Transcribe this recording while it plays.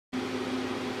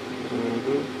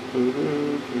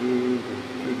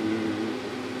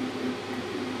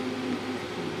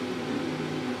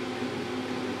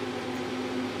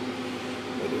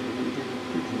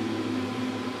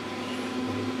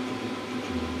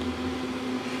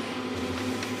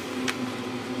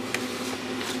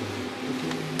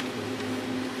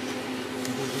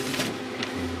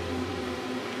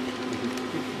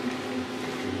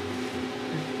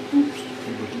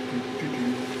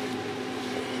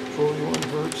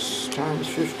Times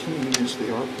 15 is the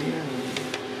RPM.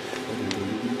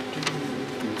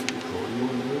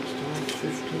 41 hertz times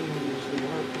 15 is the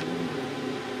RPM.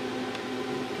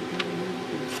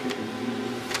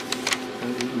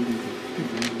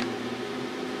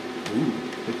 Ooh,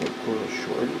 pickup coil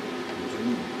shorted.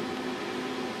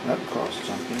 That cost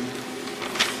something.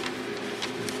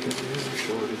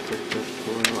 Shorted pickup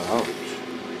coil out.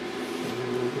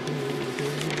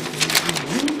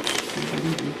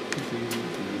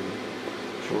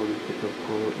 Shorted pickup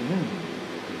coil in.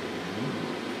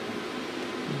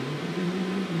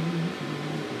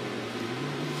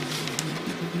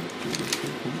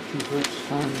 2 hertz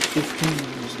times 15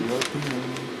 is the RPM.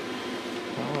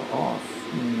 Power off.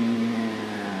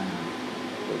 Yeah.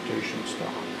 Rotation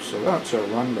stop. So that's our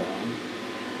rundown.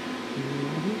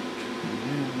 And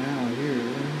then now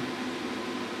here.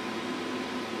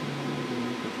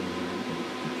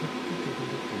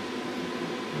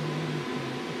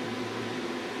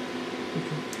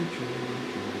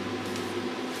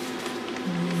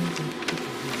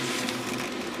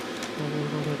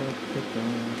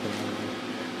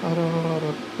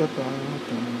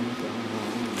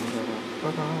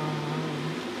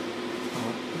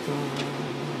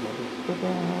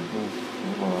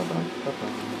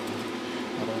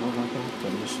 The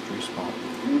mystery spot.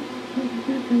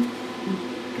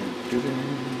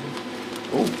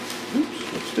 Oh, oops,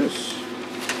 what's this?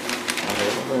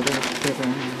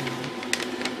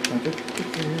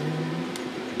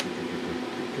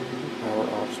 Power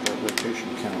off, start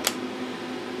rotation count.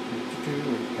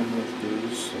 Penrith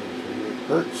is 38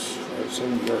 hertz,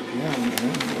 570 RPM,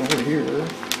 and over here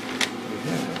we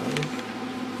have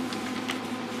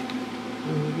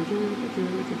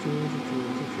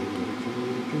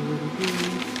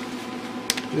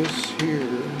this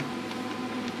here.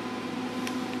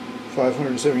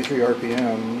 573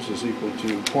 RPMs is equal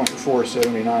to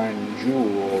 0.479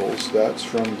 joules. That's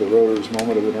from the rotor's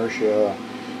moment of inertia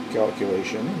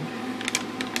calculation.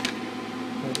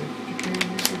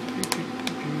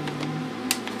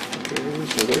 Okay,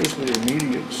 so there's the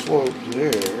immediate slope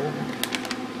there.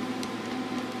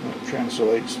 That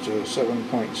translates to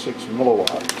 7.6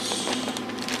 milliwatts.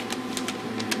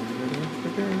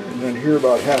 And then here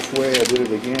about halfway I did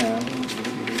it again.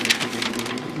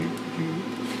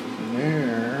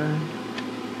 There.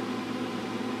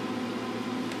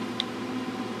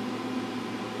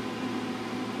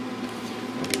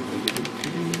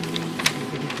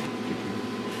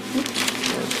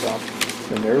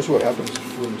 And there's what happens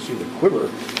when you see the quiver.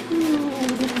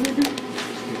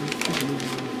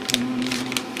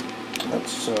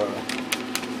 That's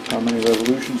how many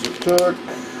revolutions it took.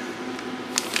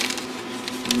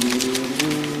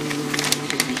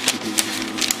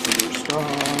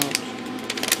 Stop.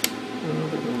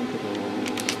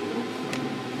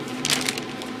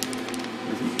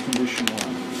 Condition 1,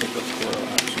 pickup coil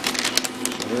action.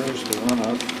 So there's the run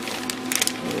up,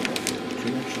 2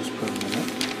 inches per minute.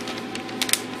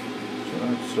 So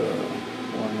that's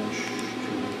 1 inch,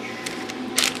 2 inch.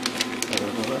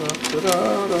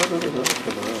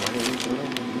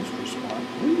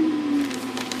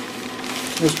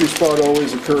 Mystery spot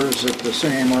always occurs at the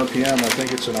same RPM. I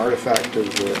think it's an artifact of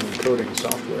the encoding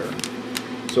software.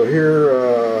 So here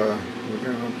we're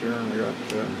going up there and we got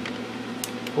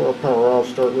coil power off,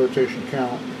 start rotation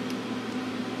count.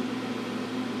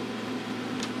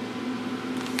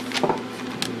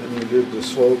 And then we did the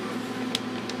slope.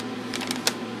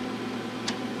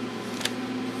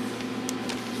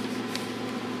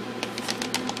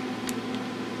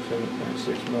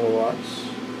 milliwatts.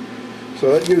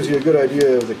 So that gives you a good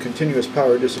idea of the continuous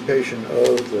power dissipation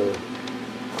of the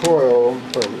coil,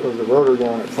 of the rotor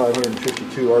going at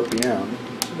 552 RPM.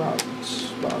 It's about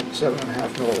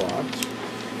 7.5 milliwatts.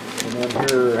 And then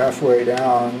here halfway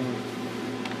down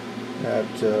at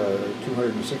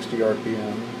 260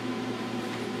 RPM,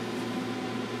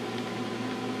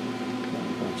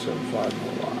 1.75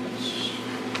 milliwatts.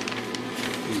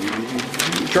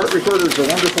 The chart recorder is a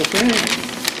wonderful thing.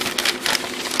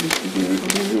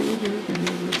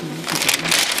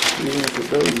 Even if it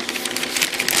does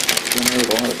generate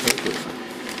a lot of paper.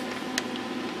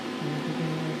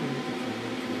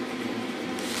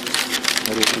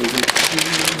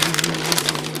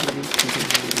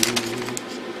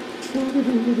 So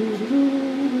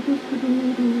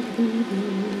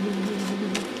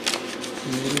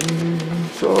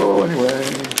anyway,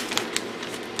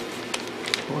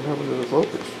 what happened to the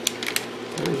focus?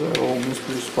 There's that old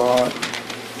mystery spot.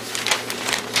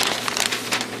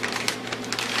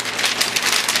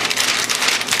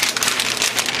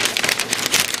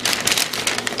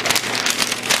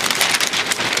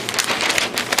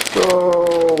 So,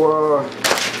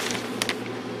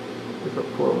 pick up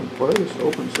coil in place,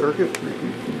 open circuit,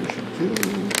 repeat condition 2.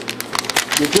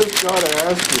 You just got to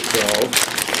ask yourself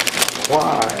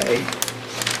why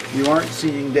you aren't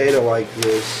seeing data like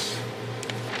this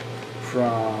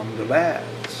from the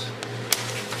labs.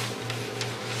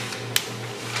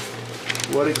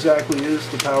 What exactly is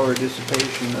the power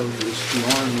dissipation of the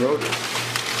Steorn rotor?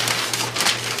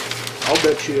 I'll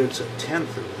bet you it's a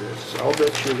tenth of this. I'll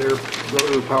bet you their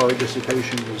rotor power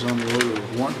dissipation is on the order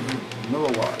of 1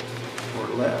 milliwatt or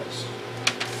less.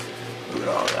 Look at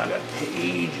all that. I got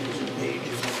pages and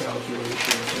pages of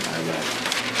calculations, and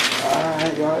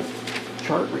I got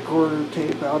chart recorder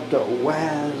tape out the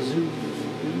wazoo.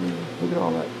 Look at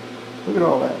all that. Look at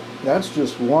all that. That's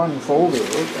just one folder.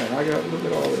 And I got, look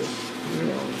at all this. Look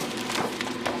at all this.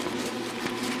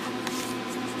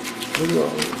 Look at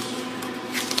all this.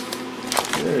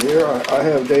 Here I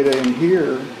have data in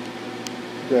here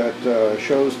that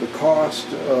shows the cost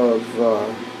of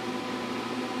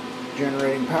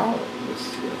generating power,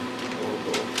 this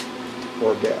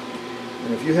Orbette.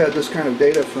 And if you had this kind of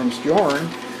data from Steorn,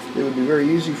 it would be very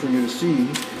easy for you to see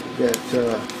that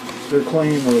their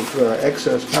claim of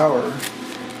excess power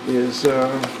is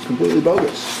completely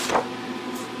bogus.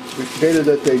 The data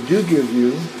that they do give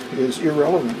you is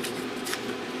irrelevant.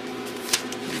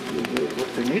 What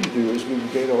they need to do is give you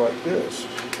data like this.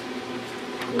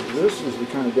 Because this is the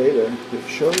kind of data that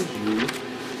shows you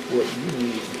what you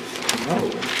need to know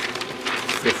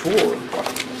before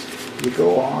you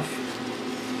go off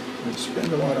and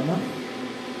spend a lot of money.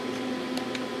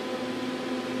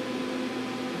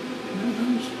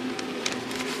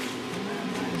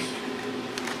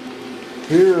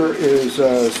 Here is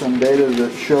some data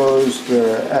that shows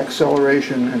the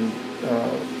acceleration and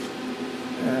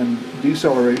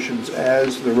decelerations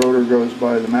as the rotor goes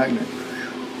by the magnet.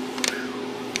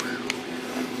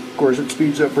 Of course, it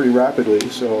speeds up pretty rapidly,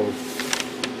 so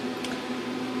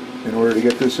in order to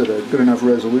get this at a good enough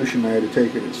resolution, I had to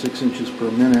take it at 6 inches per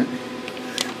minute.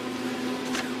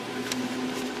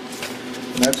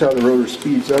 And that's how the rotor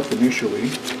speeds up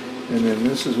initially, and then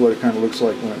this is what it kind of looks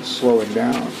like when it's slowing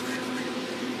down.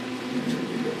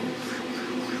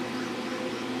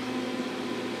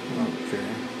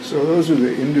 So those are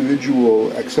the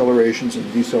individual accelerations and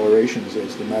decelerations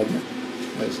as the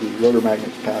rotor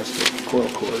magnets pass the coil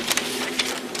cord.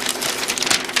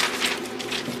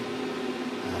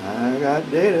 I got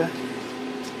data.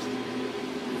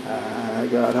 I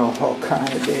got all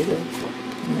kind of data.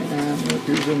 And look,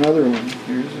 here's another one.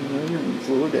 Here's another one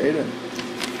full of data.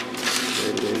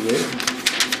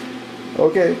 Data.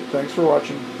 Okay, thanks for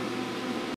watching.